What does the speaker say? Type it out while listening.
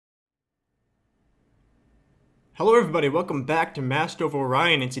Hello everybody, welcome back to Master of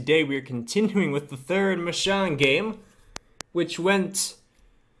Orion, and today we are continuing with the third Mrrshan game, which went,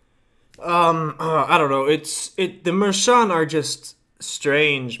 I don't know, the Mrrshan are just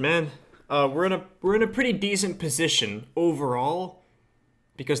strange, man. We're in a pretty decent position overall,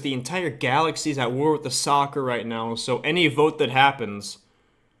 because the entire galaxy is at war with the soccer right now, so any vote that happens,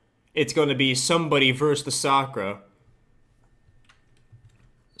 it's gonna be somebody versus the soccer.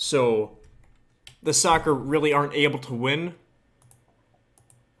 So the soccer really aren't able to win.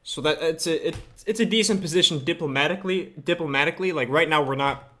 So that it's a decent position diplomatically. Like right now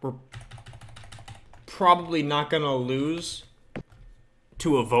we're probably not gonna lose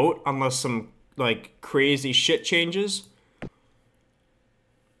to a vote unless some like crazy shit changes.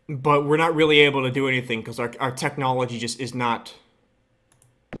 But we're not really able to do anything because our technology just is not.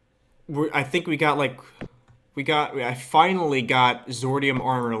 I think I finally got Zordium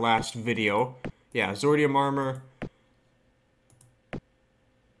armor last video. Yeah, Zordium armor.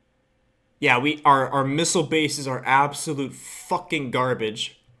 Yeah, our missile bases are absolute fucking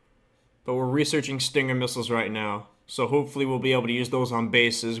garbage. But we're researching Stinger missiles right now. So hopefully we'll be able to use those on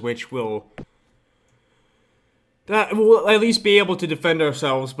bases, which will at least be able to defend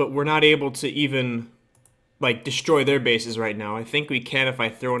ourselves, but we're not able to even like destroy their bases right now. I think we can if I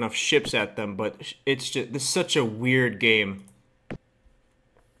throw enough ships at them, but this is such a weird game.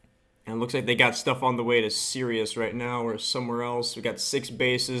 And it looks like they got stuff on the way to Sirius right now or somewhere else. We got 6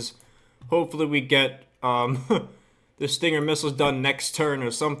 bases. Hopefully we get the Stinger missiles done next turn or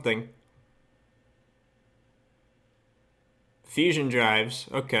something. Fusion drives.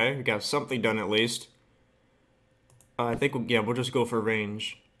 Okay, we got something done at least. I think we'll just go for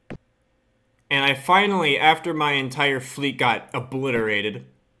range. And I finally, after my entire fleet got obliterated,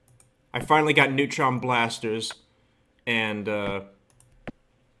 I finally got neutron blasters and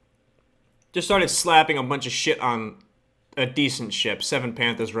just started slapping a bunch of shit on a decent ship. 7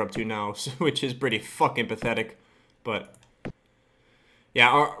 Panthers we're up to now, which is pretty fucking pathetic. But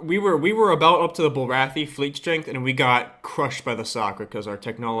yeah, we were about up to the Bulrathi fleet strength, and we got crushed by the soccer because our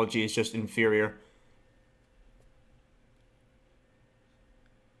technology is just inferior.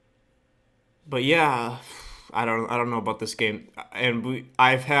 But yeah, I don't know about this game, and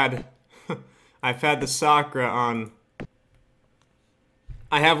I've had the soccer on.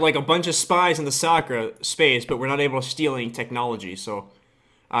 I have like a bunch of spies in the soccer space, but we're not able to steal any technology, so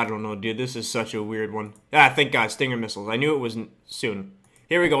I don't know, dude. This is such a weird one. Ah, thank God, Stinger missiles. I knew it was soon.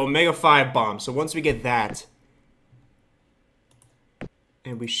 Here we go, Omega 5 bomb. So once we get that,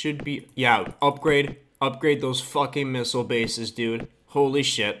 and we should be, yeah, upgrade those fucking missile bases, dude. Holy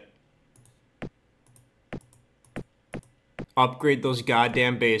shit. Upgrade those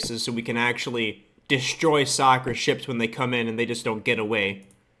goddamn bases so we can actually destroy soccer ships when they come in and they just don't get away.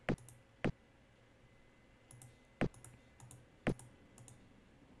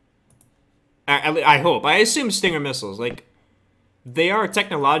 I hope. I assume Stinger missiles, like, they are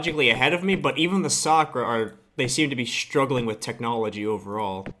technologically ahead of me, but even the soccer they seem to be struggling with technology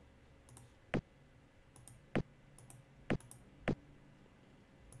overall.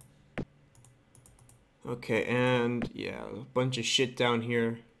 Okay, and yeah, a bunch of shit down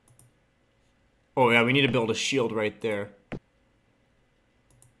here. Oh yeah, we need to build a shield right there.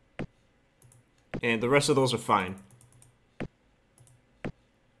 And the rest of those are fine.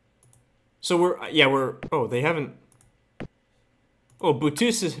 So oh, they haven't. Oh,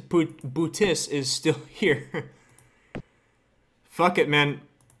 Bootis is still here. Fuck it, man.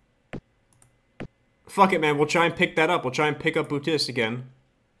 Fuck it, man. We'll try and pick that up. We'll try and pick up Bootis again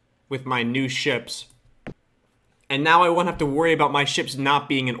with my new ships. And now I won't have to worry about my ships not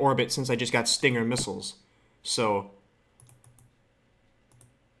being in orbit since I just got Stinger missiles. So,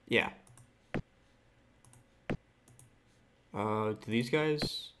 yeah. Do these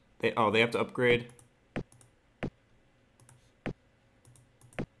guys? They have to upgrade.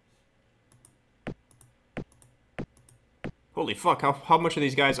 Holy fuck, how much are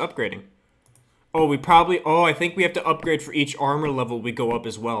these guys upgrading? Oh, I think we have to upgrade for each armor level we go up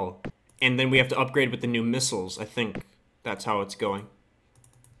as well. And then we have to upgrade with the new missiles. I think that's how it's going.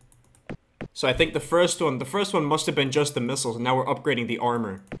 So I think the first one must have been just the missiles, and now we're upgrading the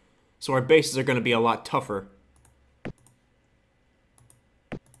armor. So our bases are going to be a lot tougher.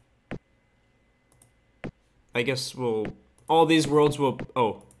 I guess all these worlds will,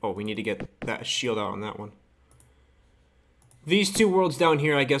 oh, we need to get that shield out on that one. These 2 worlds down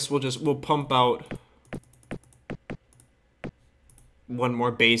here, I guess we'll pump out 1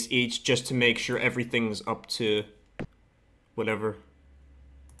 more base each just to make sure everything's up to whatever.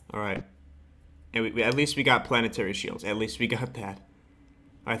 Alright. And at least we got planetary shields. At least we got that.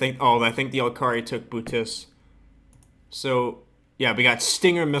 I think the Alkari took Bootis. So, yeah, we got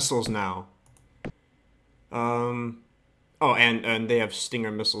Stinger missiles now. Oh, and they have Stinger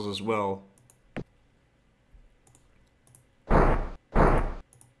missiles as well.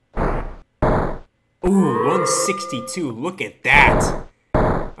 Ooh, 162. Look at that.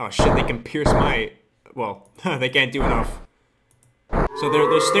 Oh shit, they can pierce my... Well, they can't do enough. So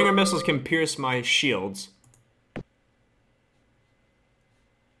their Stinger missiles can pierce my shields.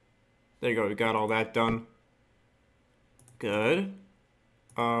 There you go, we got all that done. Good.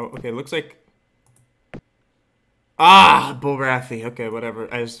 Okay, looks like... Ah, Bullwrathy. Okay, whatever.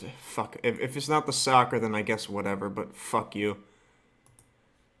 Fuck. If it's not the soccer, then I guess whatever, but fuck you.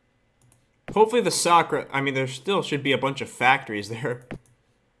 Hopefully the soccer... I mean, there still should be a bunch of factories there.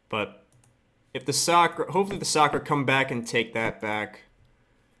 But if the soccer... Hopefully the soccer come back and take that back.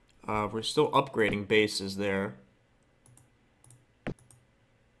 We're still upgrading bases there.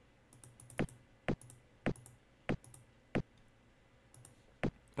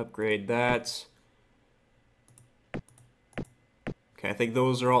 Upgrade that. Okay, I think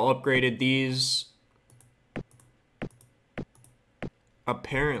those are all upgraded. These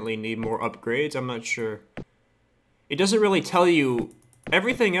apparently need more upgrades. I'm not sure. It doesn't really tell you...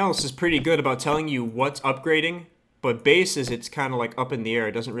 Everything else is pretty good about telling you what's upgrading, but bases, it's kind of like up in the air.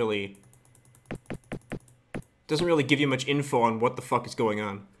 It doesn't really give you much info on what the fuck is going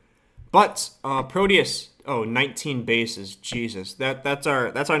on. But Proteus, oh, 19 bases. Jesus. That's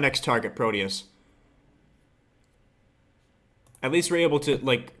our next target, Proteus. At least we're able to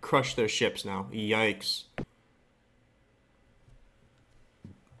like crush their ships now. Yikes.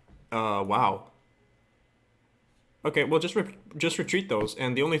 Wow. Okay, well just retreat those,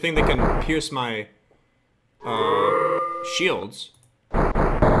 and the only thing that can pierce my shields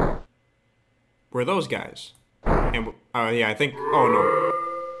were those guys. And yeah, I think... Oh no.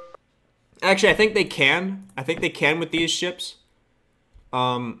 Actually, I think they can. I think they can with these ships.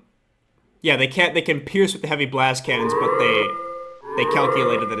 Yeah, they can't. They can pierce with the heavy blast cannons, but they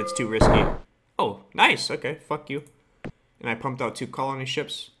calculated that it's too risky. Oh, nice. Okay, fuck you. And I pumped out 2 colony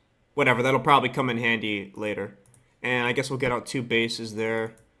ships. Whatever, that'll probably come in handy later. And I guess we'll get out 2 bases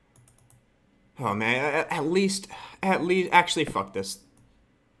there. Oh man, at least, actually, fuck this.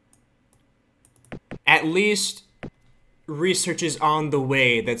 At least research is on the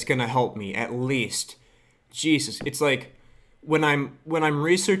way that's gonna help me, at least. Jesus, it's like when I'm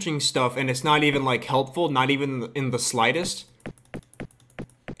researching stuff and it's not even like helpful, not even in the slightest,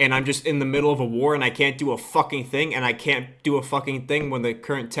 and I'm just in the middle of a war and I can't do a fucking thing, and I can't do a fucking thing when the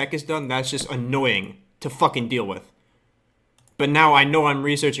current tech is done, that's just annoying to fucking deal with. But now I know I'm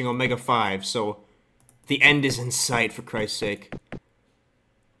researching Omega 5, so the end is in sight, for Christ's sake.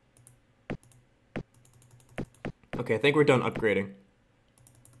 Okay, I think we're done upgrading.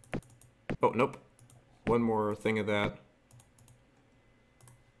 Oh, nope. One more thing of that.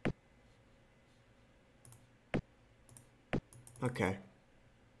 Okay.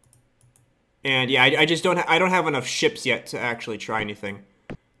 And yeah, I just don't have enough ships yet to actually try anything.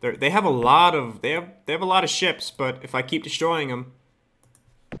 They have a lot of they have a lot of ships, but if I keep destroying them,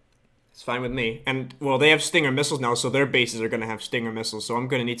 it's fine with me. And well, they have Stinger missiles now, so their bases are gonna have Stinger missiles. So I'm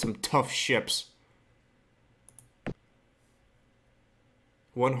gonna need some tough ships.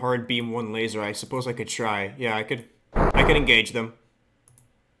 1 hard beam, 1 laser. I suppose I could try. Yeah, I could engage them.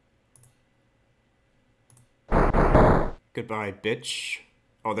 Goodbye, bitch.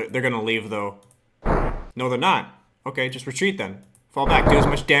 Oh, they're gonna leave though. No, they're not. Okay, just retreat then. Fall back, do as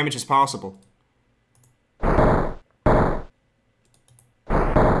much damage as possible.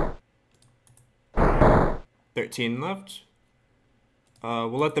 13 left. We'll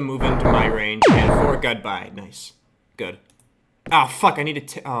let them move into my range. And 4 goodbye. Nice. Good. Ah, fuck, I need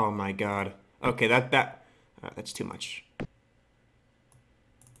to... Oh my god. Okay, that's too much.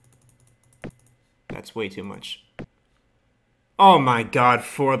 That's way too much. Oh my god,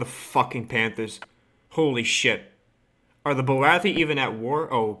 4 of the fucking Panthers. Holy shit. Are the Bullwrathy even at war?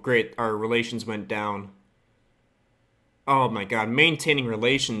 Oh, great, our relations went down. Oh my god, maintaining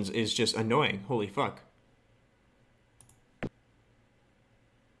relations is just annoying. Holy fuck.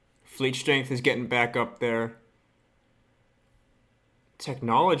 Fleet strength is getting back up there.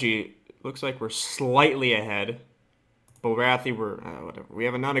 Technology, looks like we're slightly ahead. Bullwrathy, we're, whatever. We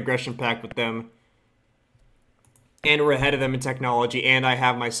have a non-aggression pact with them. And we're ahead of them in technology, and I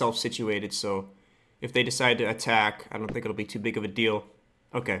have myself situated, so if they decide to attack, I don't think it'll be too big of a deal.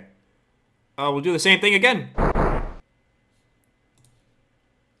 Okay. We'll do the same thing again.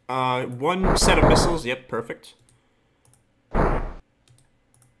 1 set of missiles. Yep, perfect.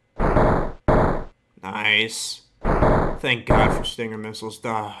 Nice. Thank God for Stinger missiles.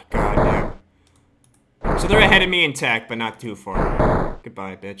 Ah, goddamn. So they're ahead of me in tech, but not too far.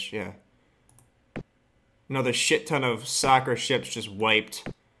 Goodbye, bitch. Yeah. Another shit ton of soccer ships just wiped.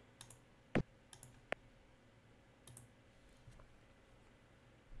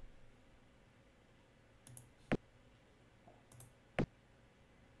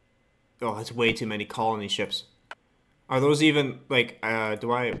 Oh, that's way too many colony ships. Are those even, like,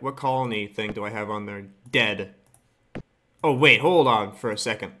 what colony thing do I have on there? Dead. Oh, wait, hold on for a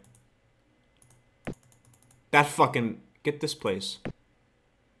second. That fucking, get this place.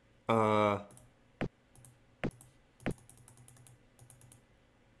 Yeah,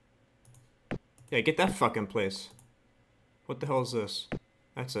 get that fucking place. What the hell is this?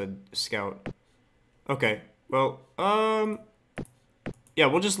 That's a scout. Okay, well, yeah,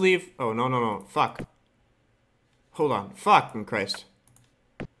 we'll just leave. Oh, no, no, no. Fuck. Hold on. Fucking Christ.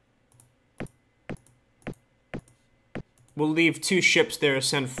 We'll leave 2 ships there,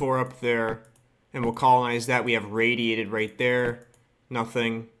 send 4 up there, and we'll colonize that. We have radiated right there.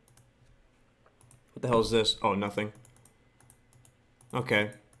 Nothing. What the hell is this? Oh, nothing.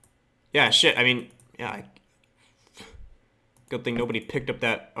 Okay. Yeah, shit. I mean, yeah. Good thing nobody picked up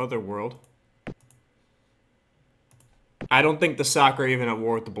that other world. I don't think the Soccer are even at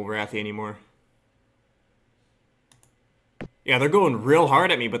war with the Bulrathi anymore. Yeah, they're going real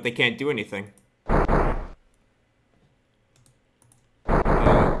hard at me, but they can't do anything.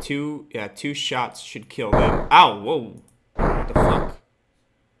 2 shots should kill them. Ow, whoa. What the fuck?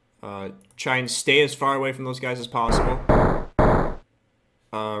 Try and stay as far away from those guys as possible.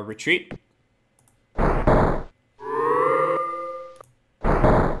 Retreat. Okay.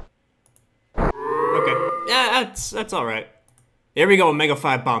 Yeah, that's alright. Here we go, Mega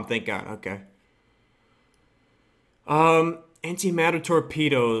 5 bomb, thank God. Okay. Antimatter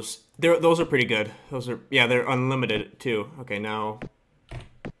torpedoes. Those are pretty good. Those are, yeah, they're unlimited too. Okay, now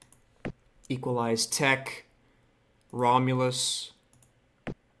equalize tech. Romulus.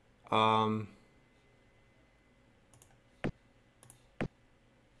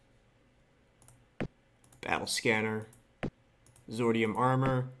 Battle scanner. Zordium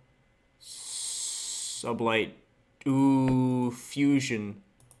armor. Sublight. Ooh, fusion.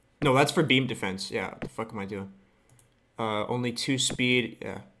 No, that's for beam defense. Yeah, what the fuck am I doing? Only 2 speed.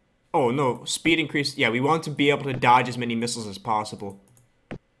 Yeah. Oh, no. Speed increase. Yeah, we want to be able to dodge as many missiles as possible.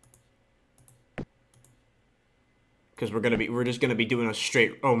 Because we're just gonna be doing a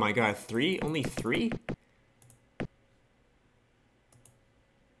straight. Oh my God, 3? Only 3?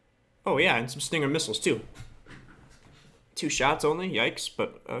 Oh yeah, and some Stinger missiles too. 2 shots only. Yikes,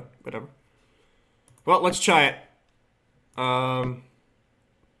 but whatever. Well, let's try it.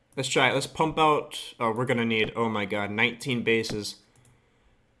 Let's try it. Let's pump out. Oh, we're gonna need. Oh my God, 19 bases.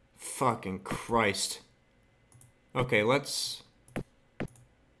 Fucking Christ. Okay, let's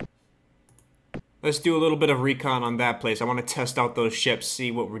do a little bit of recon on that place. I want to test out those ships, see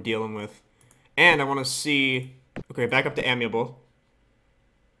what we're dealing with. And I want to see... Okay, back up to amiable.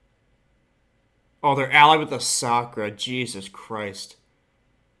 Oh, they're allied with the Sakra. Jesus Christ.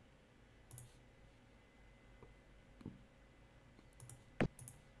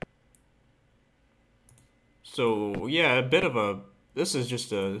 So, yeah, a bit of a... This is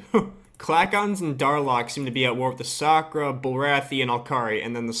just a... Klakons and Darlock seem to be at war with the Sakra, Bulrathi, and Alkari,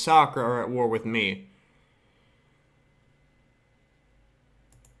 and then the Sakra are at war with me.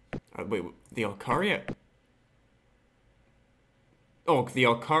 Wait, the Alkari? Oh, the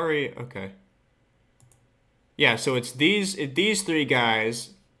Alkari, okay. Yeah, so it's these 3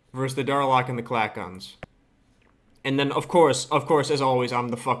 guys versus the Darlock and the Klakons. And then, of course, as always, I'm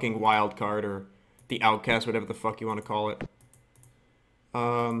the fucking wild card, or the outcast, whatever the fuck you want to call it.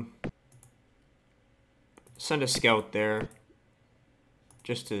 Send a scout there.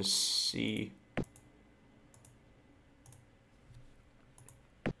 Just to see.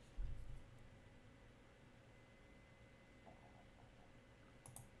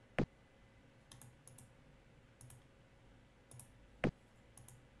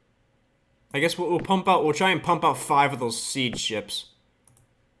 I guess we'll try and pump out 5 of those siege ships.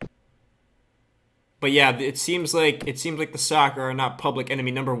 But yeah, it seems like the Soccer are not public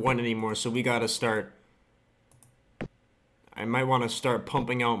enemy #1 anymore, so we gotta start. I might want to start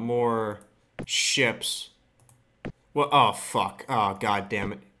pumping out more ships. Well, oh fuck. Oh god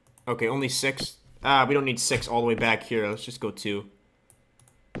damn it. Okay, only 6. We don't need 6 all the way back here. Let's just go 2.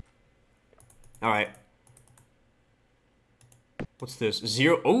 Alright. What's this?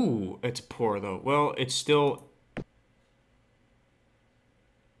 0. Oh, it's poor though. Well, it's still...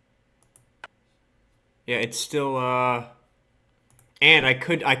 Yeah, it's still, And I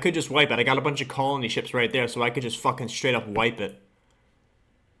could just wipe it. I got a bunch of colony ships right there, so I could just fucking straight up wipe it.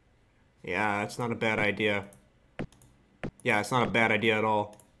 Yeah, it's not a bad idea. Yeah, it's not a bad idea at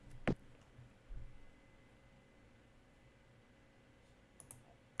all.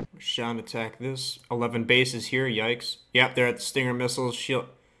 Mrrshan attack this. 11 bases here, yikes. Yep, they're at the Stinger missiles. Shield,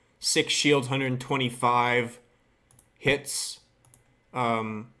 6 shields, 125 hits.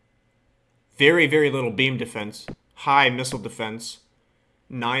 Very, very little beam defense. High missile defense.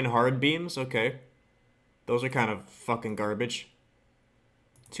 9 hard beams, okay. Those are kind of fucking garbage.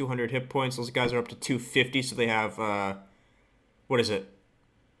 200 hit points. Those guys are up to 250, so they have, what is it?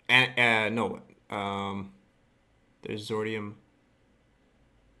 No, there's Zordium.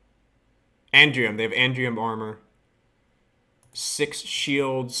 Andrium. They have Andrium armor. 6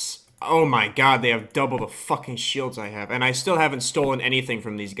 shields. Oh my god, they have double the fucking shields I have. And I still haven't stolen anything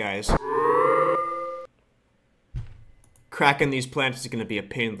from these guys. Cracking these planets is gonna be a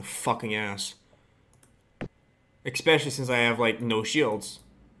pain in the fucking ass. Especially since I have, like, no shields.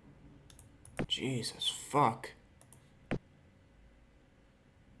 Jesus, fuck.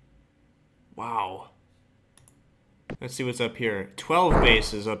 Wow. Let's see what's up here. 12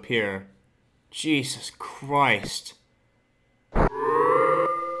 bases up here. Jesus Christ.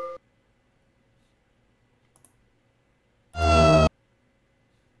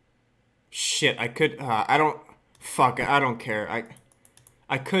 Shit, I could, I don't, fuck, I don't care.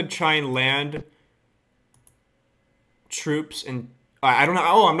 I could try and land troops and, I don't know,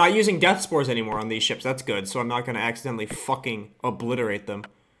 oh, I'm not using death spores anymore on these ships, that's good, so I'm not gonna accidentally fucking obliterate them.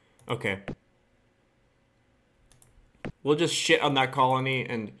 Okay. We'll just shit on that colony,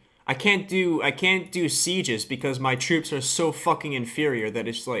 and I can't do sieges because my troops are so fucking inferior that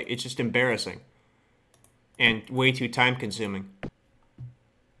it's like, it's just embarrassing. And way too time consuming.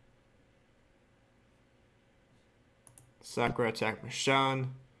 Sakura attack Mrrshan.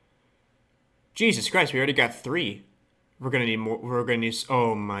 Jesus Christ, we already got 3. We're gonna need more. We're gonna need.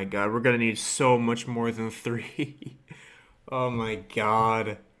 Oh my god, we're gonna need so much more than 3. Oh my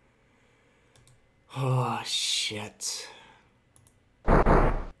god. Oh shit.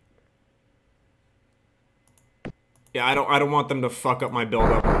 Yeah, I don't want them to fuck up my build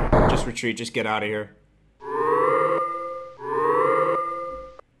up. Just retreat. Just get out of here.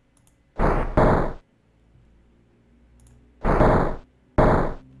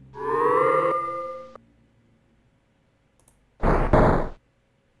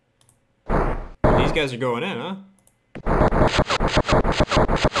 These guys are going in, huh?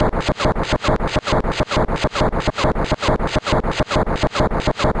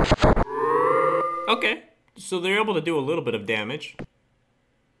 Okay, so they're able to do a little bit of damage.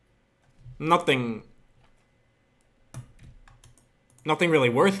 Nothing really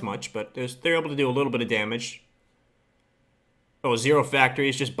worth much, but they're able to do a little bit of damage. Oh, 0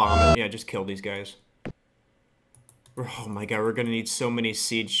 factories, just bomb it. Yeah, just kill these guys. Oh my god, we're gonna need so many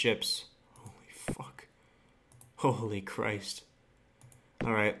siege ships. Holy fuck. Holy Christ.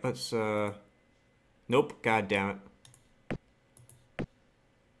 Alright, let's, nope, god damn it.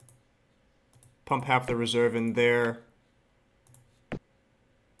 Pump half the reserve in there.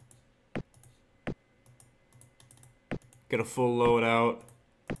 Get a full load out.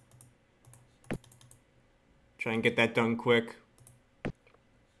 Try and get that done quick.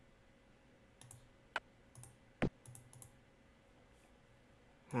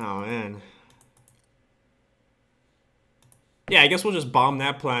 Oh, man. Yeah, I guess we'll just bomb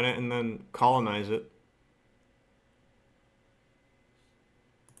that planet and then colonize it.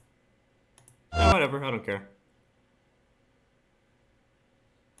 Yeah, whatever, I don't care.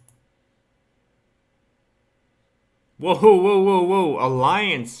 Whoa, whoa, whoa, whoa,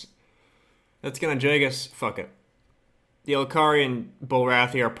 Alliance! That's gonna drag us. Fuck it. The Elkari and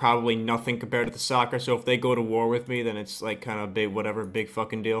Bulrathi are probably nothing compared to the Sakura, so if they go to war with me, then it's like kind of big, whatever, big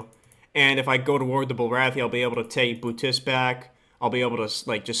fucking deal. And if I go to war with the Bulrathi, I'll be able to take Butis back. I'll be able to,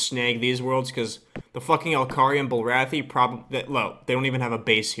 like, just snag these worlds, because the fucking Elkari and Bulrathi probably, look, they don't even have a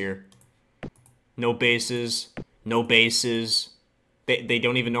base here. No bases. No bases. They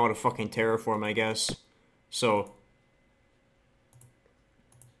don't even know how to fucking terraform, I guess. So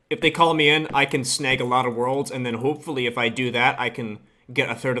if they call me in, I can snag a lot of worlds, and then hopefully if I do that, I can get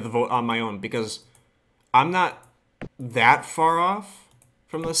a third of the vote on my own, because I'm not that far off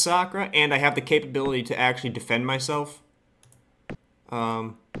from the Sakura, and I have the capability to actually defend myself.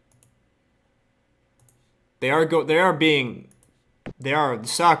 The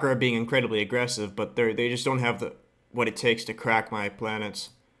Sakura are being incredibly aggressive, but they just don't have what it takes to crack my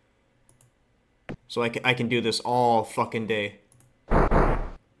planets. So I can do this all fucking day.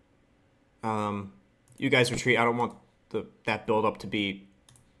 You guys retreat. I don't want that build up to be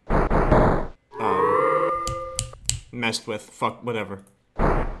messed with. Fuck, whatever.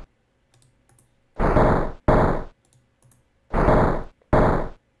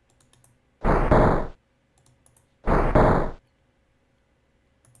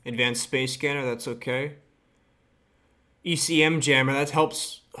 Advanced space scanner, that's okay. ECM jammer, that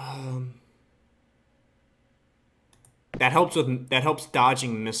helps. That helps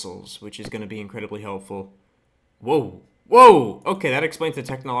dodging missiles, which is going to be incredibly helpful. Whoa, whoa. Okay, that explains the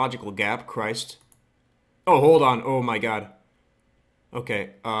technological gap. Christ. Oh, hold on. Oh my God.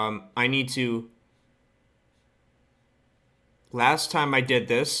 Okay. I need to. Last time I did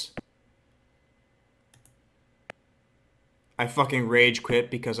this, I fucking rage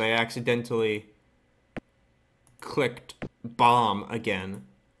quit because I accidentally clicked bomb again.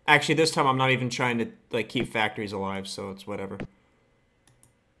 Actually, this time I'm not even trying to like keep factories alive, so it's whatever.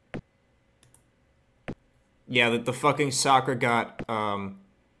 Yeah, the fucking soccer got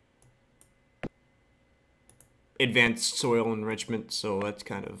advanced soil enrichment, so that's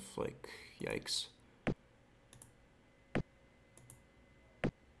kind of like yikes.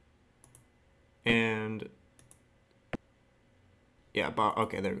 And yeah,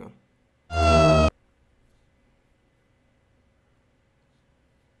 okay, there we go.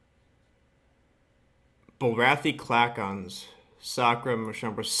 Bulrathi Klakons, Sakra and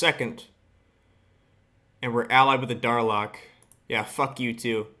Mrrshan were second, and we're allied with the Darlock. Yeah, fuck you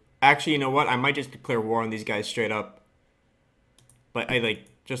too. Actually, you know what? I might just declare war on these guys straight up. But I like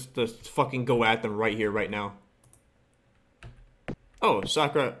just fucking go at them right here, right now. Oh,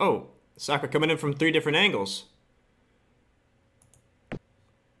 Sakra. Oh, Sakra coming in from 3 different angles.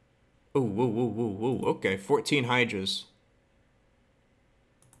 Oh, whoa, whoa, whoa, whoa. Okay, 14 Hydras.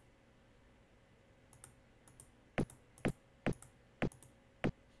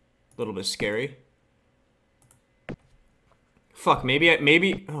 A little bit scary. Fuck,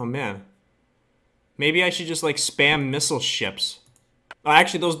 maybe, oh man. Maybe I should just like spam missile ships. Oh,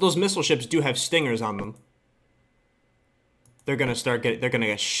 actually, those missile ships do have stingers on them. They're gonna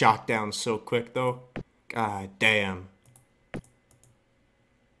get shot down so quick though. God damn.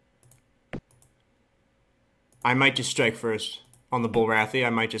 I might just strike first on the Bulrathi.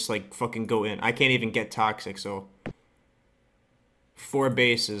 I might just like fucking go in. I can't even get toxic, so 4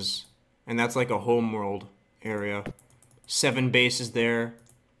 bases, and that's like a homeworld area. 7 bases there.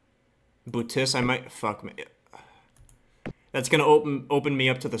 Butis, I might fuck me. That's gonna open me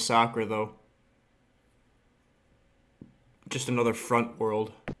up to the soccer though. Just another front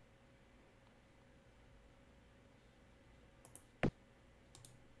world.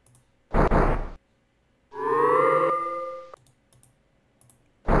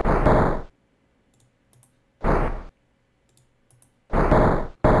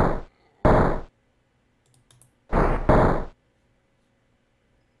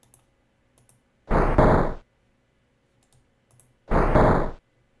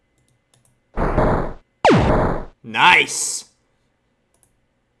 Nice!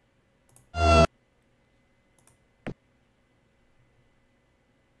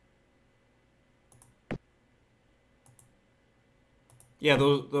 Yeah,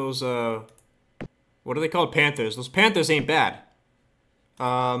 those what are they called? Panthers. Those Panthers ain't bad.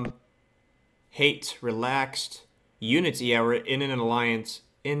 Hate, relaxed, unity. Yeah, we're in an alliance.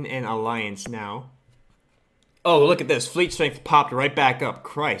 In an alliance now. Oh, look at this. Fleet strength popped right back up.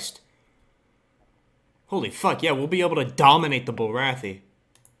 Christ. Holy fuck, yeah, we'll be able to dominate the Bulrathi.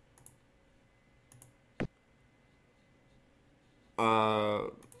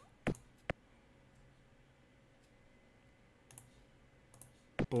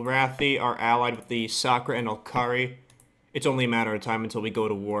 Bulrathi are allied with the Sakra and Alkari. It's only a matter of time until we go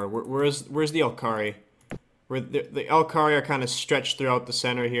to war. Where's the Alkari? The Alkari are kind of stretched throughout the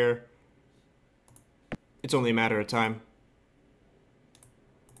center here. It's only a matter of time.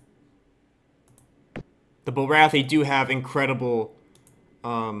 The Bulrathi do have incredible,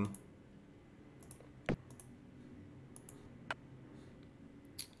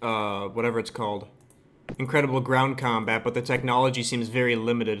 whatever it's called. Incredible ground combat, but the technology seems very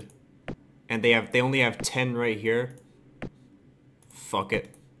limited. And they only have 10 right here. Fuck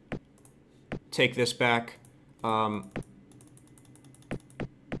it. Take this back.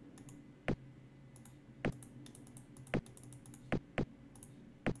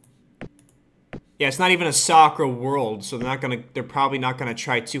 Yeah, it's not even a soccer world, so they're probably not gonna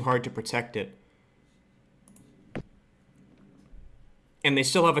try too hard to protect it. And they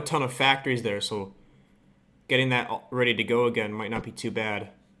still have a ton of factories there, so getting that ready to go again might not be too bad.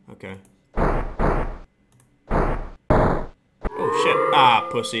 Okay. Oh shit. Ah,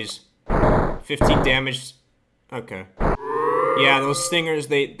 pussies. 15 damage. Okay. Yeah, those stingers,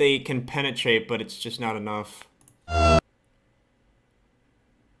 they can penetrate, but it's just not enough.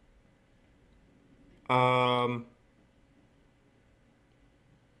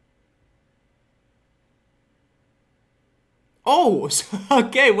 Oh,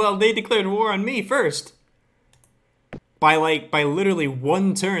 okay, well, they declared war on me first. By literally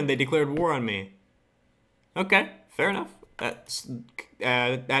one turn, they declared war on me. Okay, fair enough.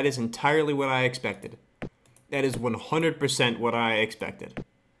 That is entirely what I expected. That is 100% what I expected.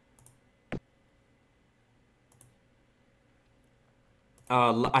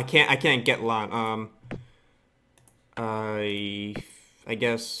 I can't get lot. I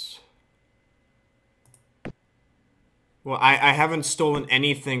guess. Well, I haven't stolen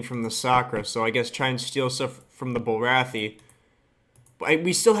anything from the Sakura, so I guess try and steal stuff from the Bulrathi. But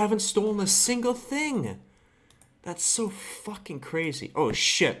we still haven't stolen a single thing. That's so fucking crazy. Oh,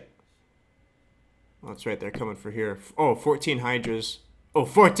 shit. Oh, that's right, they're coming for here. Oh, 14 Hydras. Oh,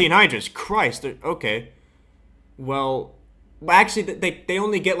 14 Hydras! Christ! Okay. Well, actually, they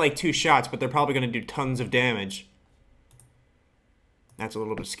only get like 2 shots, but they're probably going to do tons of damage. That's a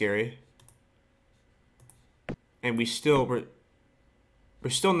little bit scary. And we're still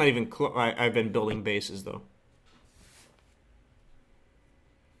not even close. I've been building bases, though.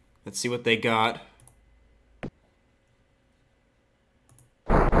 Let's see what they got.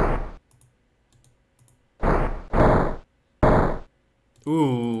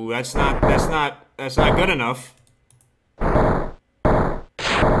 Ooh, that's not good enough.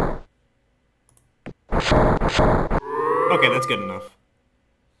 Okay, that's good enough.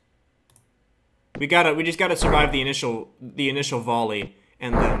 We just gotta survive the initial volley,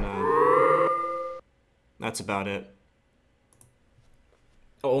 and then that's about it.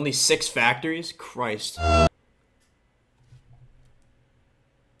 Oh, only 6 factories? Christ.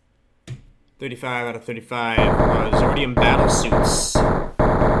 35 out of 35. Zordium battle suits.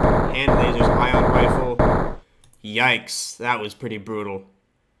 Hand lasers, ion rifle. Yikes, that was pretty brutal.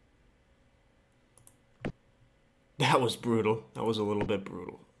 That was brutal. That was a little bit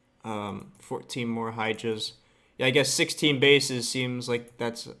brutal. 14 more Hydras. Yeah, I guess 16 bases seems like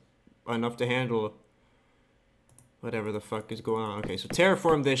that's enough to handle whatever the fuck is going on. Okay, so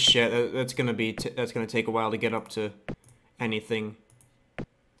terraform this shit. That's gonna take a while to get up to anything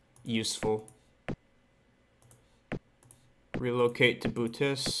useful. Relocate to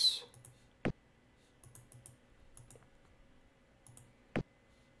Bootis.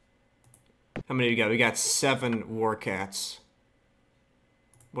 How many do we got? We got 7 Warcats.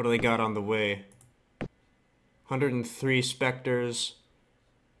 What do they got on the way? 103 Spectres.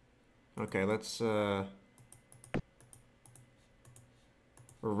 Okay, let's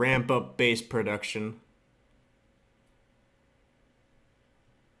ramp up base production.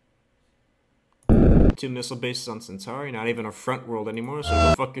 2 missile bases on Centauri, not even a front world anymore, so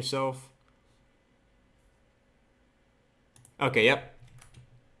go fuck yourself. Okay, yep.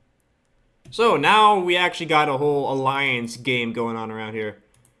 So now we actually got a whole alliance game going on around here.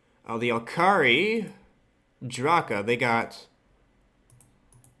 The Alkari, Draka, they got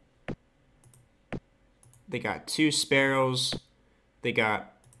 2 Sparrows. They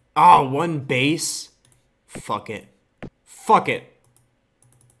got 1 base. Fuck it. Fuck it.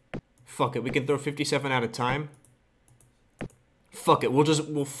 Fuck it. We can throw 57 at a time. Fuck it.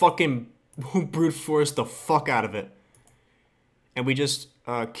 We'll fucking brute force the fuck out of it. And we just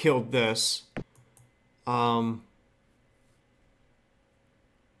killed this.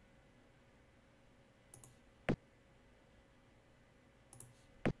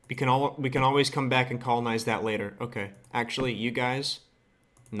 We can always come back and colonize that later. Okay. Actually, you guys,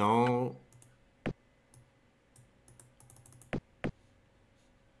 no.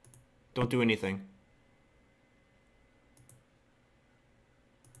 Don't do anything.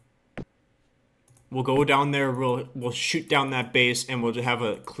 We'll go down there, we'll shoot down that base, and we'll just have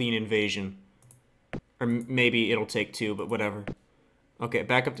a clean invasion. Or maybe it'll take 2, but whatever. Okay,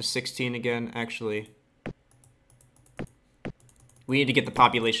 back up to 16 again, actually. We need to get the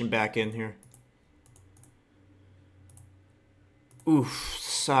population back in here. Oof,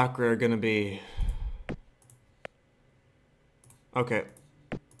 Sakura are gonna be... Okay.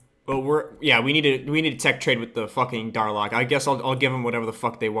 Well, we need to tech trade with the fucking Darlock. I guess I'll give them whatever the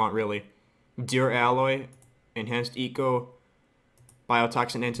fuck they want, really. Deer alloy, enhanced eco,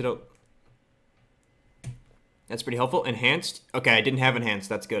 biotoxin antidote. That's pretty helpful. Enhanced. Okay, I didn't have enhanced.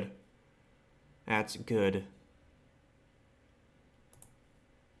 That's good. That's good.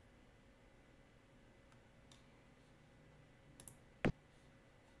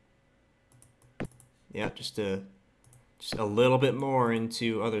 Yeah, just a little bit more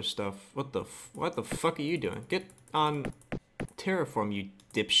into other stuff. What the fuck are you doing? Get on terraform, you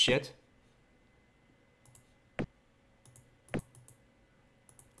dipshit.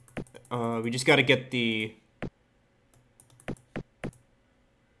 We just gotta get the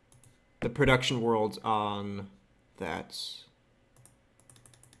production worlds on that.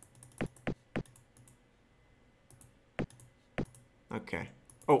 Okay.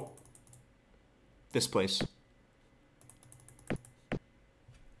 Oh. This place.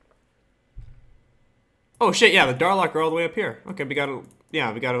 Oh shit, yeah, the Darlock are all the way up here. Okay, we got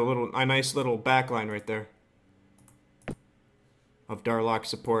a nice little backline right there. Of Darlock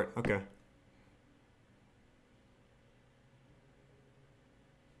support. Okay.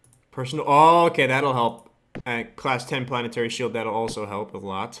 Personal. Oh, okay, that'll help. Class 10 planetary shield, that'll also help a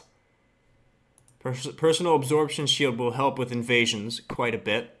lot. Personal absorption shield will help with invasions quite a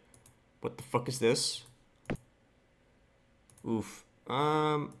bit. What the fuck is this? Oof.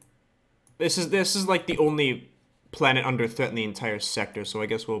 This is like the only planet under threat in the entire sector, so I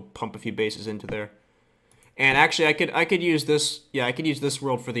guess we'll pump a few bases into there. And actually, I could use this. Yeah, I could use this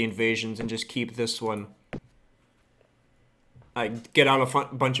world for the invasions and just keep this one. I get out a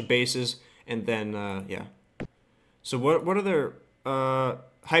bunch of bases and then yeah. So what are their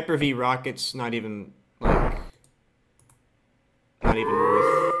Hyper-V rockets? Not even worth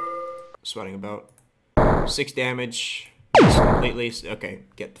sweating about. 6 damage. Completely. Okay,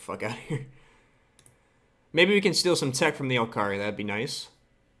 get the fuck out of here. Maybe we can steal some tech from the Alkari. That'd be nice.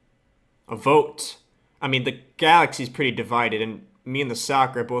 A vote. I mean, the galaxy's pretty divided, and me and the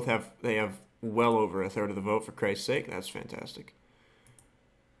Sakura both have well over a third of the vote, for Christ's sake. That's fantastic.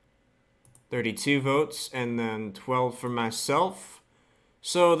 32 votes, and then 12 for myself.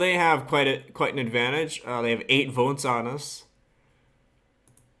 So they have quite an advantage. They have 8 votes on us.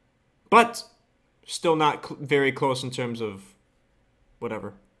 But still not very close in terms of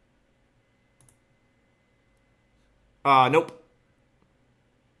whatever. Nope.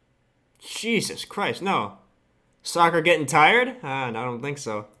 Jesus Christ, no. Soccer getting tired? No, I don't think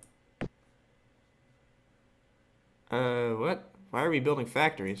so. What? Why are we building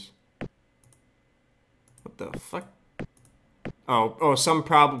factories? What the fuck? Oh, some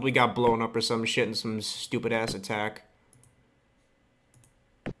probably got blown up or some shit in some stupid ass attack.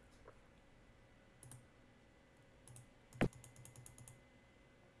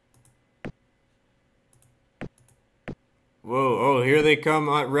 Whoa, oh, here they come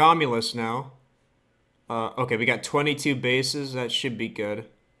at Romulus now. Okay, we got 22 bases. That should be good.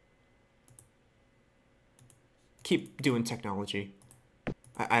 Keep doing technology.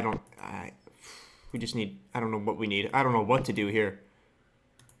 We just need, I don't know what we need. I don't know what to do here.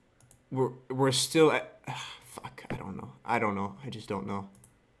 We're still at, fuck, I don't know. I just don't know.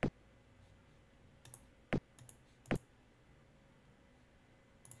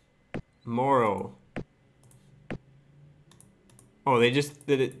 Moro. Oh, they just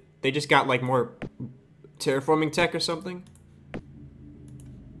did it. They just got like more terraforming tech or something.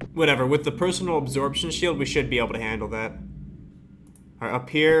 Whatever. With the personal absorption shield, we should be able to handle that. All right, up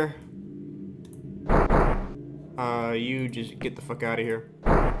here. You just get the fuck out of here.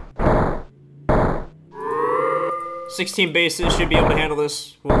 16 bases should be able to handle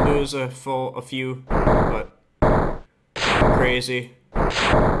this. We'll lose a few, but crazy.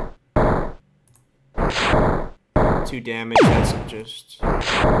 2 damage, that's just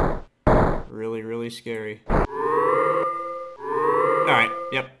really, really scary. Alright,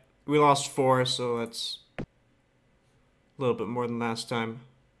 yep. We lost 4, so that's a little bit more than last time.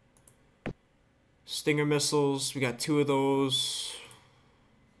 Stinger missiles, we got 2 of those.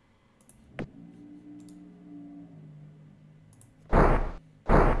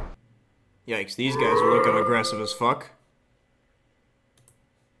 Yikes, these guys are looking aggressive as fuck.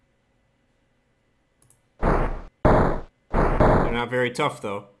 They're not very tough,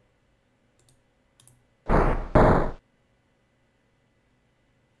 though.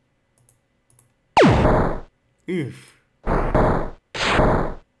 Oof.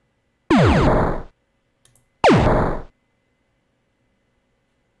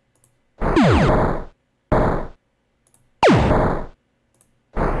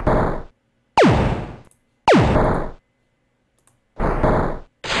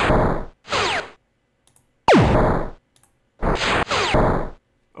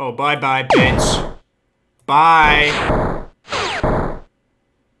 Oh, bye-bye, bitch. Bye.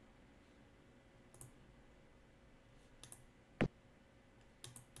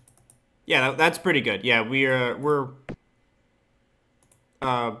 Yeah, that's pretty good. Yeah, we're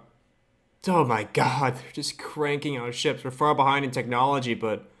oh my god, they're just cranking out ships. We're far behind in technology,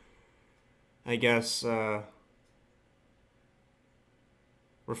 but I guess we're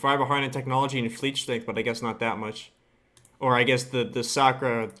far behind in technology and fleet strength, but I guess not that much. Or I guess the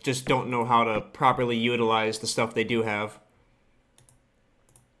Sakura just don't know how to properly utilize the stuff they do have.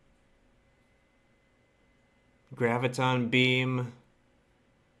 Graviton beam.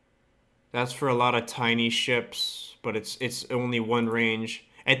 That's for a lot of tiny ships, but it's only one range.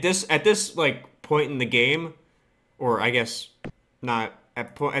 At this like point in the game, or I guess not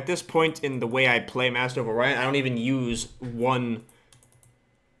at this point in the way I play Master of Orion. I don't even use one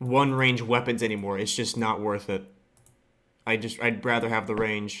range weapons anymore. It's just not worth it. I'd rather have the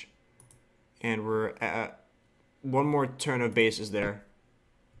range. And we're at one more turn of bases there.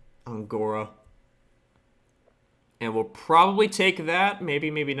 Angora. And we'll probably take that.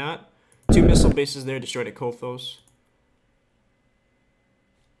 Maybe, maybe not. 2 missile bases there, destroyed at Kothos.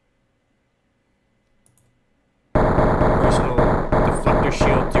 Personal deflector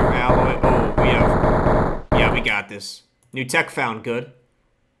shield, dear alloy. Oh, we have... Yeah, we got this. New tech found, good.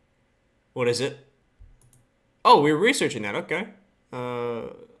 What is it? Oh, we were researching that, okay.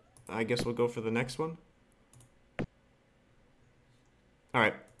 I guess we'll go for the next one.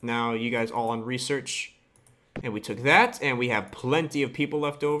 Alright, now you guys all on research. And we took that, and we have plenty of people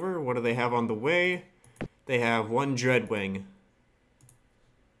left over. What do they have on the way? They have 1 Dreadwing.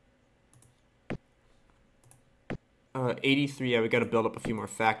 83, yeah, we gotta build up a few more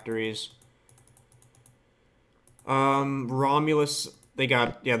factories. Romulus, they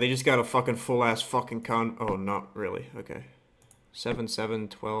just got a fucking full-ass fucking oh, not really, okay. 7, 7,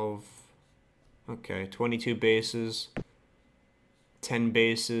 12, okay, 22 bases. 10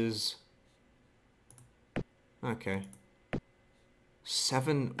 bases. Okay.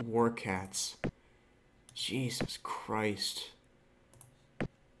 7 Warcats. Jesus Christ.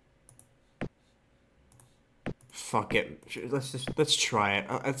 Fuck it. Let's try it.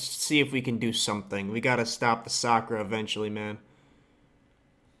 Let's see if we can do something. We gotta stop the Sakura eventually, man.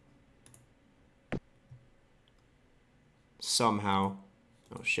 Somehow.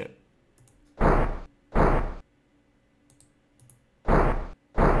 Oh shit.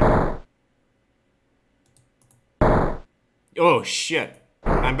 Oh shit.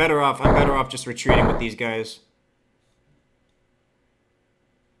 I'm better off just retreating with these guys.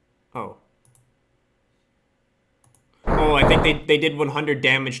 Oh. Oh, I think they did 100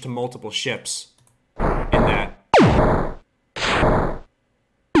 damage to multiple ships in that.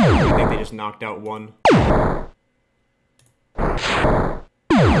 I think they just knocked out one.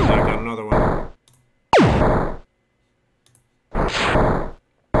 Knocked out another one.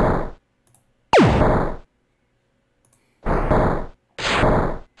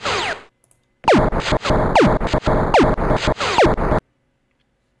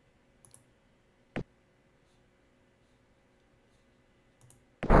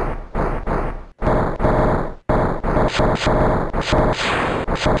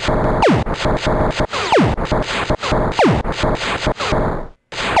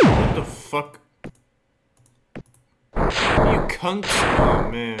 What the fuck? You cunts? Oh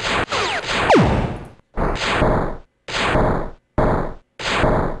man.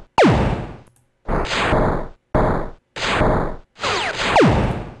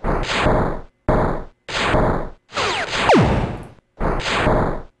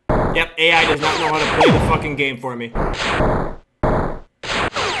 Yep, AI does not know how to play the fucking game for me.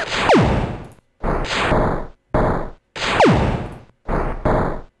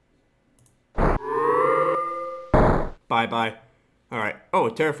 Bye-bye. Alright. Oh,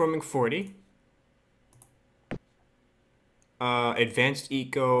 terraforming 40. Advanced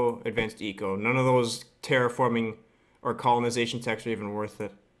eco. None of those terraforming or colonization techs are even worth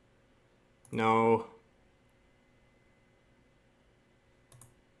it. No.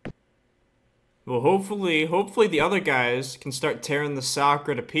 Well, hopefully the other guys can start tearing the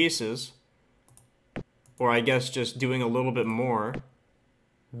Sakura to pieces. Or I guess just doing a little bit more.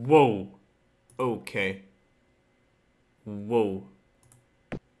 Whoa. Okay. Whoa.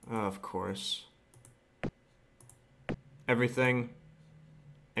 Of course. Everything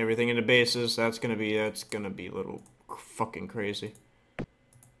in the bases, that's gonna be a little fucking crazy.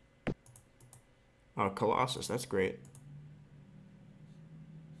 Oh, Colossus, that's great.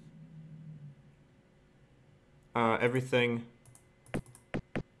 Everything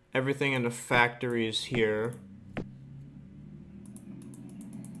in the factories here.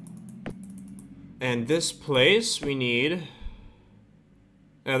 And this place we need.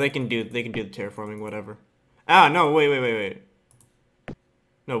 They can do the terraforming, whatever. Ah, no, wait.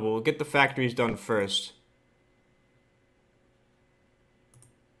 No, we'll get the factories done first.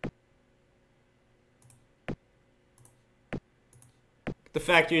 The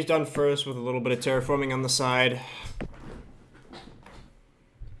factory's done first with a little bit of terraforming on the side.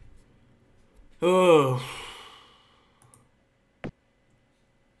 Oh.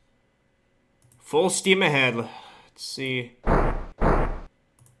 Full steam ahead. Let's see.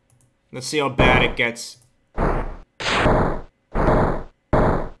 Let's see how bad it gets.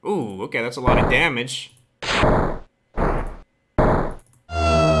 Ooh, okay, that's a lot of damage.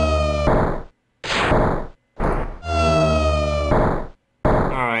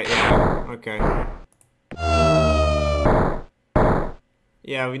 Okay.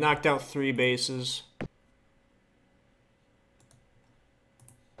 Yeah, we knocked out 3 bases.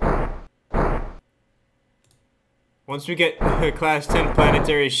 Once we get Class 10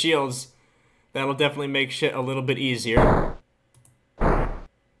 planetary shields, that'll definitely make shit a little bit easier.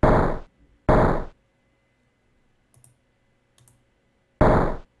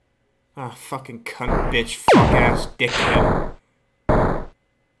 Ah, fucking cunt bitch, fuck-ass dickhead.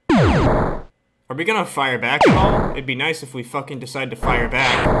 Are we gonna fire back at all? It'd be nice if we fucking decide to fire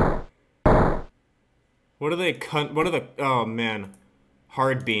back. What are they what are the... Oh, man.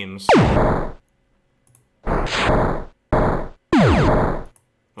 Hard beams. Well,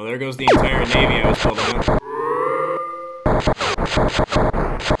 there goes the entire navy I was building up.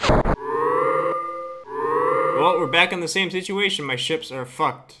 Well, we're back in the same situation. My ships are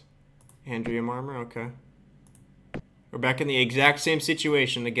fucked. Andrium armor, okay. We're back in the exact same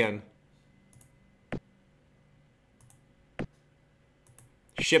situation again.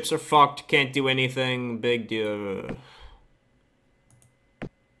 Ships are fucked, can't do anything, big deal.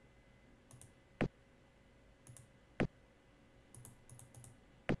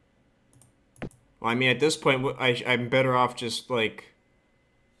 Well, I mean, at this point, I'm better off just, like...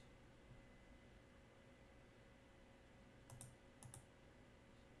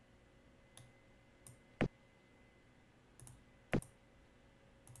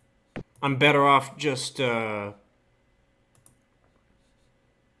 I'm better off just,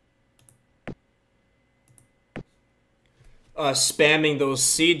 spamming those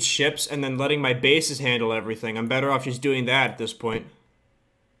siege ships and then letting my bases handle everything. I'm better off just doing that at this point.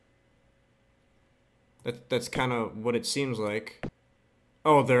 That's kind of what it seems like.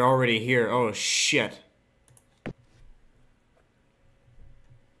 Oh, they're already here. Oh, shit.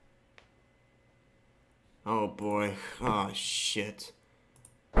 Oh, boy. Oh, shit.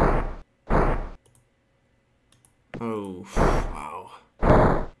 Oh, wow.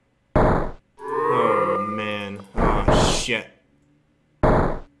 Oh, man. Oh, shit.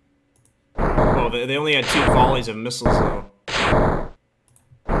 Oh, they only had 2 volleys of missiles, though.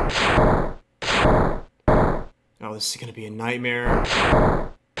 Oh, this is gonna be a nightmare.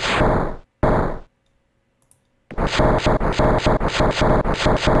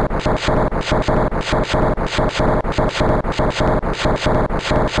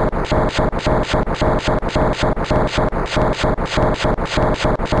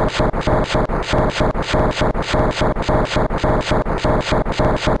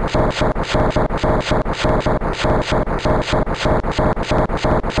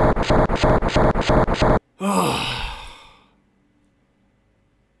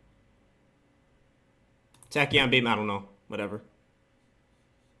 Tachyon beam, I don't know. Whatever.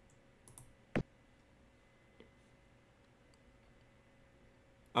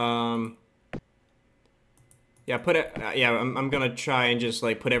 Yeah, put it. Yeah, I'm gonna try and just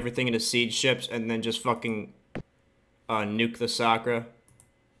like put everything into siege ships and then just fucking nuke the Sakra.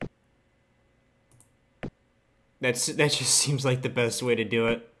 That just seems like the best way to do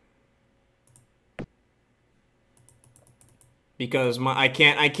it. Because I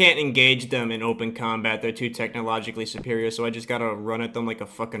can't engage them in open combat. They're too technologically superior, so I just gotta run at them like a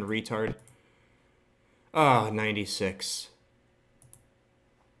fucking retard. Ah, 96.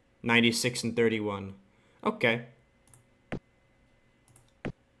 96 and 31. Okay.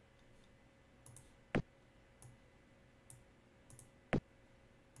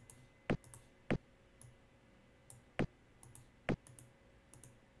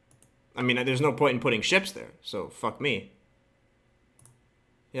 I mean, there's no point in putting ships there, so fuck me.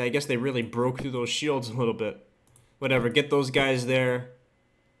 Yeah, I guess they really broke through those shields a little bit. Whatever, get those guys there.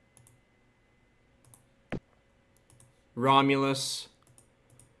 Romulus.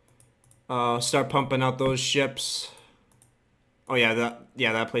 Start pumping out those ships. Oh yeah,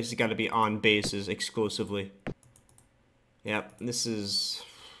 that place has got to be on bases exclusively. Yep, this is...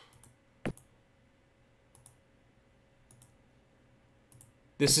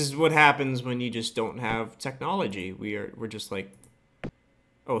 This is what happens when you just don't have technology. We're just like...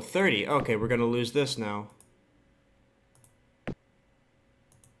 Oh, 30. Okay, we're gonna lose this now.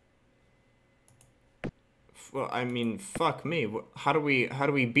 Well, I mean, fuck me. How do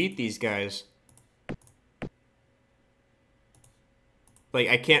we beat these guys? Like,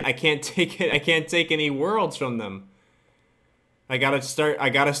 I can't take any worlds from them. I gotta start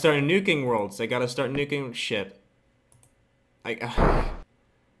nuking worlds. I gotta start nuking shit.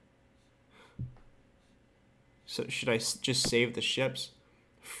 So should I just save the ships?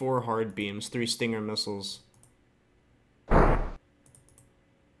 4 hard beams, 3 Stinger missiles.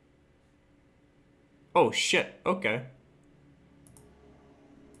 Oh shit, okay.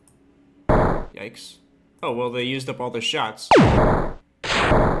 Yikes. Oh, well, they used up all their shots.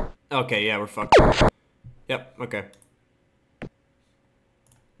 Okay, yeah, we're fucked. Yep, okay.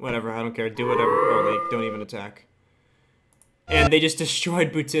 Whatever, I don't care. Do whatever. Oh, they don't even attack. And they just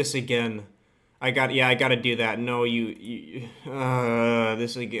destroyed Bootis again. I gotta do that. No,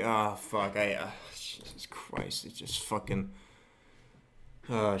 this again. Oh, fuck. Jesus Christ. It's just fucking.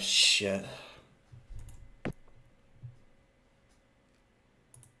 Oh, shit.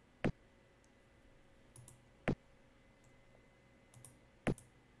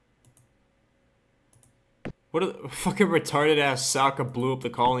 What a fucking retarded ass Sokka blew up the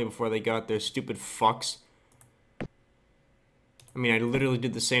colony before they got there, stupid fucks. I mean, I literally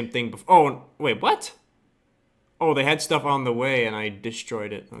did the same thing before. Oh, wait, what? Oh, they had stuff on the way and I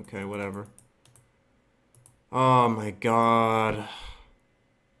destroyed it. Okay, whatever. Oh my god.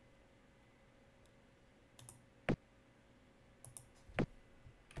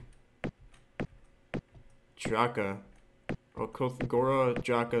 Draka. Oh, Kothagora,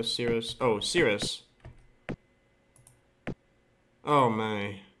 Draka, Cirrus. Oh, Cirrus. Oh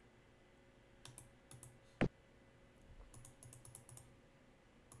my.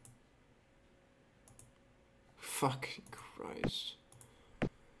 Fucking Christ.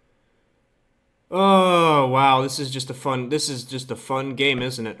 Oh, wow, this is just a fun game,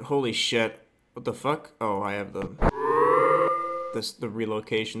 isn't it? Holy shit. What the fuck? Oh, I have the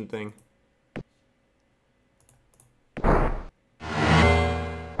relocation thing.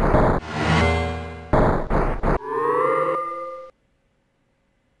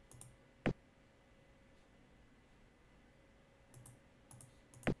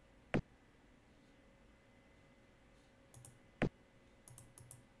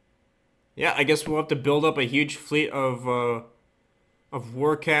 Yeah, I guess we'll have to build up a huge fleet of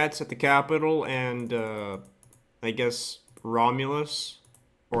war cats at the capital, and I guess Romulus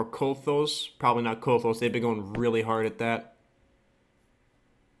or Kothos. Probably not Kothos. They've been going really hard at that.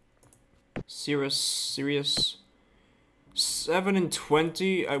 Sirius, 7 and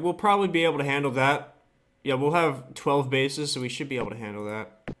 20. We'll probably be able to handle that. Yeah, we'll have 12 bases, so we should be able to handle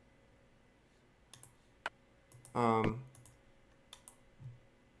that.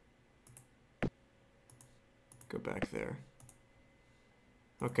 Go back there.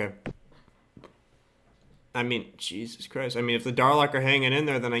 Okay. I mean, Jesus Christ. I mean, if the Darlock are hanging in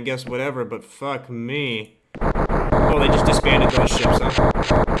there, then I guess whatever, but fuck me. Oh, they just disbanded those ships, huh?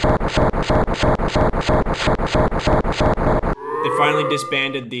 They finally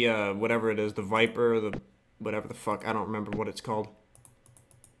disbanded the, whatever it is, the Viper, the whatever the fuck. I don't remember what it's called.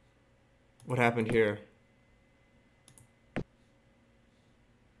 What happened here?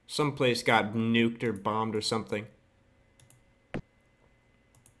 Some place got nuked or bombed or something.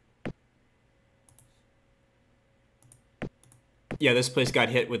 Yeah, this place got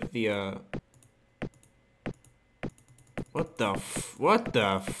hit with the, What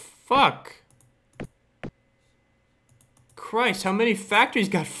the fuck? Christ, how many factories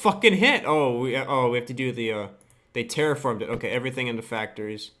got fucking hit? Oh, we have to do the, they terraformed it. Okay, everything into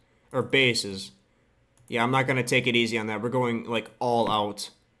factories. Or bases. Yeah, I'm not gonna take it easy on that. We're going, like, all out.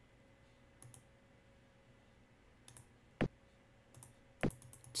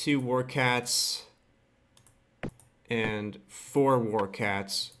 Two war cats and 4 war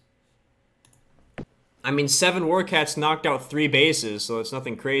cats. I mean, 7 war cats knocked out 3 bases, so it's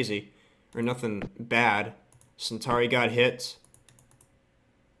nothing crazy or nothing bad. Centauri got hit.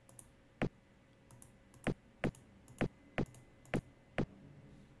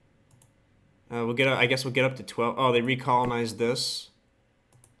 I guess we'll get up to 12. Oh, they recolonized this.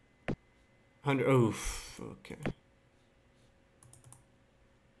 100. Oof. Okay.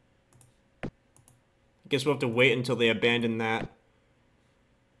 Guess we'll have to wait until they abandon that.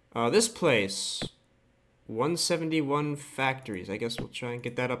 This place. 171 factories. I guess we'll try and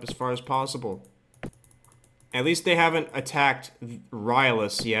get that up as far as possible. At least they haven't attacked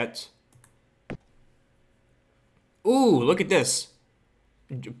Rylus yet. Ooh, look at this.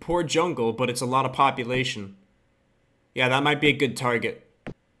 Poor jungle, but it's a lot of population. Yeah, that might be a good target.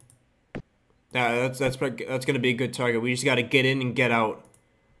 That's gonna be a good target. We just gotta get in and get out.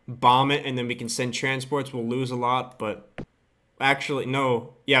 Bomb it, and then we can send transports. We'll lose a lot, but actually,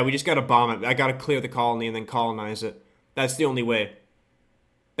 no. Yeah, we just gotta bomb it. I gotta clear the colony and then colonize it. That's the only way.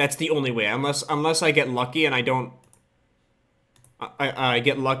 That's the only way. Unless I get lucky and I don't. I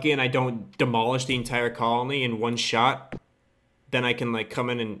get lucky and I don't demolish the entire colony in one shot. Then I can like come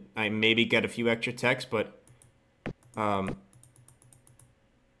in and I maybe get a few extra techs, but other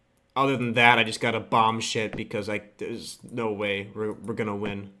than that, I just gotta bomb shit because there's no way we're gonna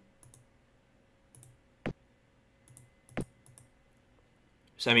win.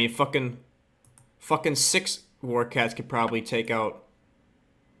 So I mean, fucking Fucking 6 war cats could probably take out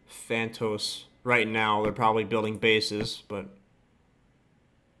Phantos. Right now, they're probably building bases, but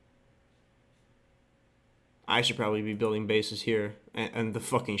I should probably be building bases here. And the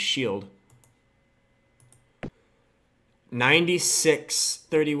fucking shield. 96,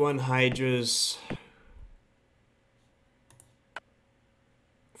 31 Hydras.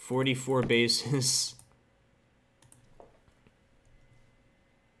 44 bases.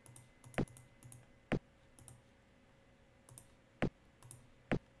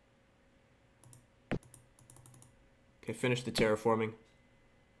 Okay, finish the terraforming.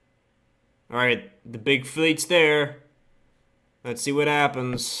 Alright, the big fleet's there. Let's see what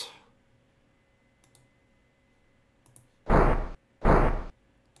happens.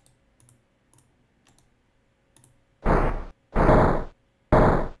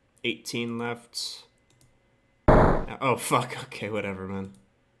 $18 left. Oh, fuck. Okay, whatever, man.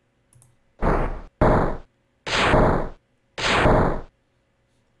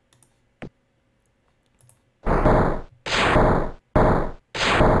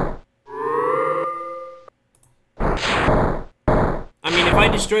 I mean, if I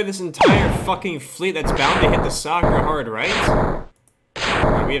destroy this entire fucking fleet, that's bound to hit the soccer hard, right?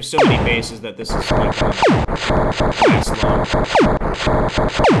 We have so many bases that this is like last long.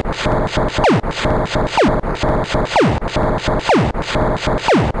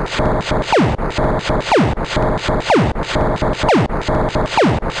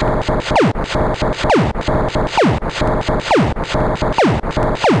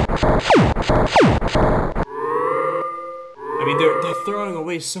 I mean, they're throwing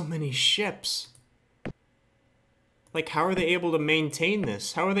away so many ships. Like, how are they able to maintain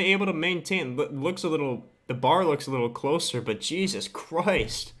this? How are they able to maintain? Looks a little. The bar looks a little closer, but Jesus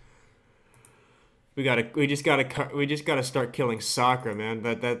Christ, we just gotta start killing Sakura, man.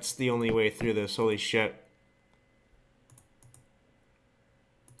 That's the only way through this. Holy shit.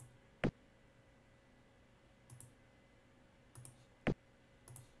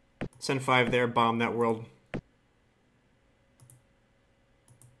 Send 5 there. Bomb that world.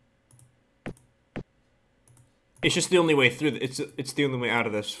 It's just the only way through. It's the only way out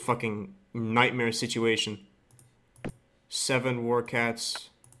of this fucking nightmare situation. 7 war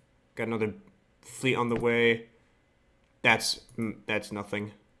cats. Got another fleet on the way. That's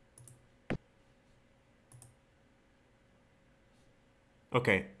nothing.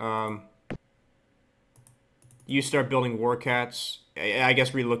 Okay. You start building war cats. I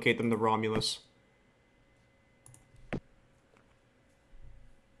guess relocate them to Romulus.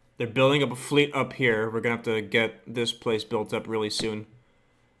 They're building up a fleet up here. We're gonna have to get this place built up really soon.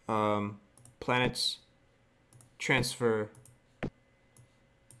 Planets. Transfer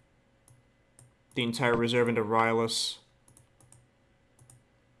the entire reserve into Rylus.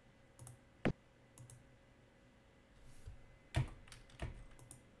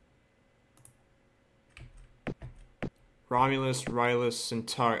 Romulus, Rylus,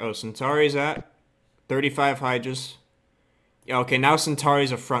 Centauri. Oh, Centauri's at 35 Hydras. Yeah, okay, now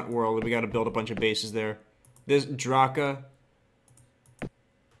Centauri's a front world. We gotta build a bunch of bases there. This Draka.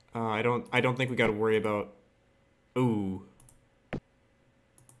 I don't think we gotta worry about. Ooh.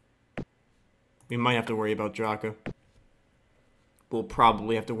 We might have to worry about Draka. We'll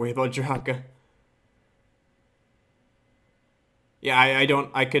probably have to worry about Draka. Yeah,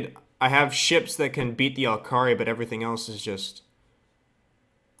 I have ships that can beat the Alkari, but everything else is just.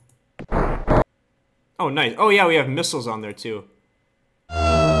 Oh, nice. Oh, yeah, we have missiles on there, too.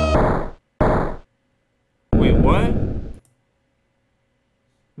 Wait, what?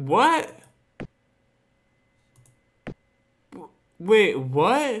 What? Wait,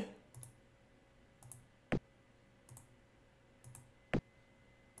 what?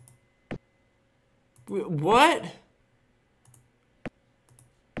 Wait, what?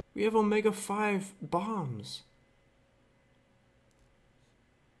 We have Omega 5 bombs.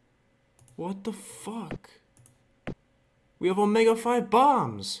 What the fuck? We have Omega 5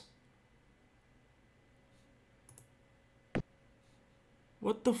 bombs.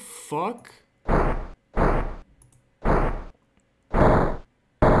 What the fuck?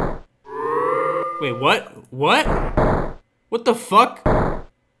 Wait, what? What? What the fuck?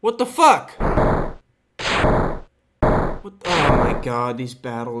 What the fuck? What? Oh my god, these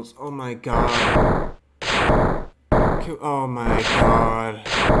battles. Oh my god. Oh my god.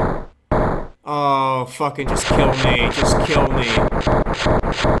 Oh, fucking just kill me. Just kill me.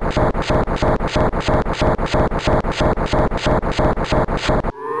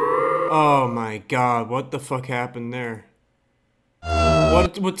 Oh my god, what the fuck happened there?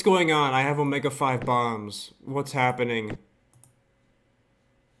 What's going on? I have Omega 5 bombs. What's happening?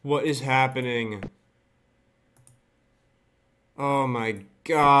 What is happening? Oh my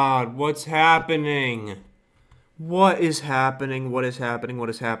god, what's happening? What is happening? What is happening? What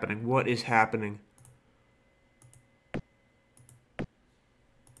is happening? What is happening?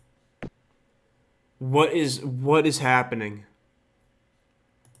 What is happening?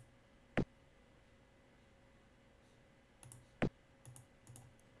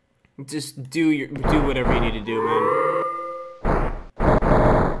 Just do whatever you need to do, man.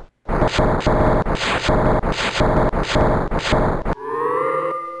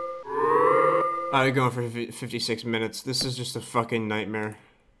 I'm going for 56 minutes. This is just a fucking nightmare.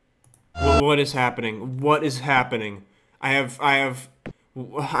 What is happening? What is happening? I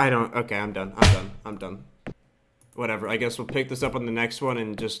don't, okay, I'm done. Whatever, I guess we'll pick this up on the next one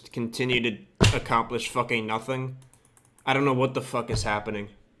and just continue to accomplish fucking nothing. I don't know what the fuck is happening.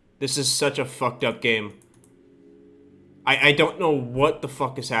 This is such a fucked up game. I don't know what the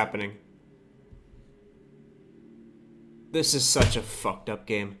fuck is happening. This is such a fucked up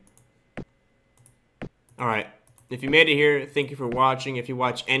game. Alright. If you made it here, thank you for watching. If you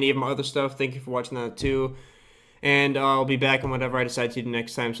watch any of my other stuff, thank you for watching that too. And I'll be back on whatever I decide to do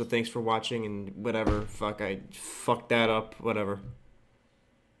next time, so thanks for watching and whatever. Fuck, I fucked that up. Whatever.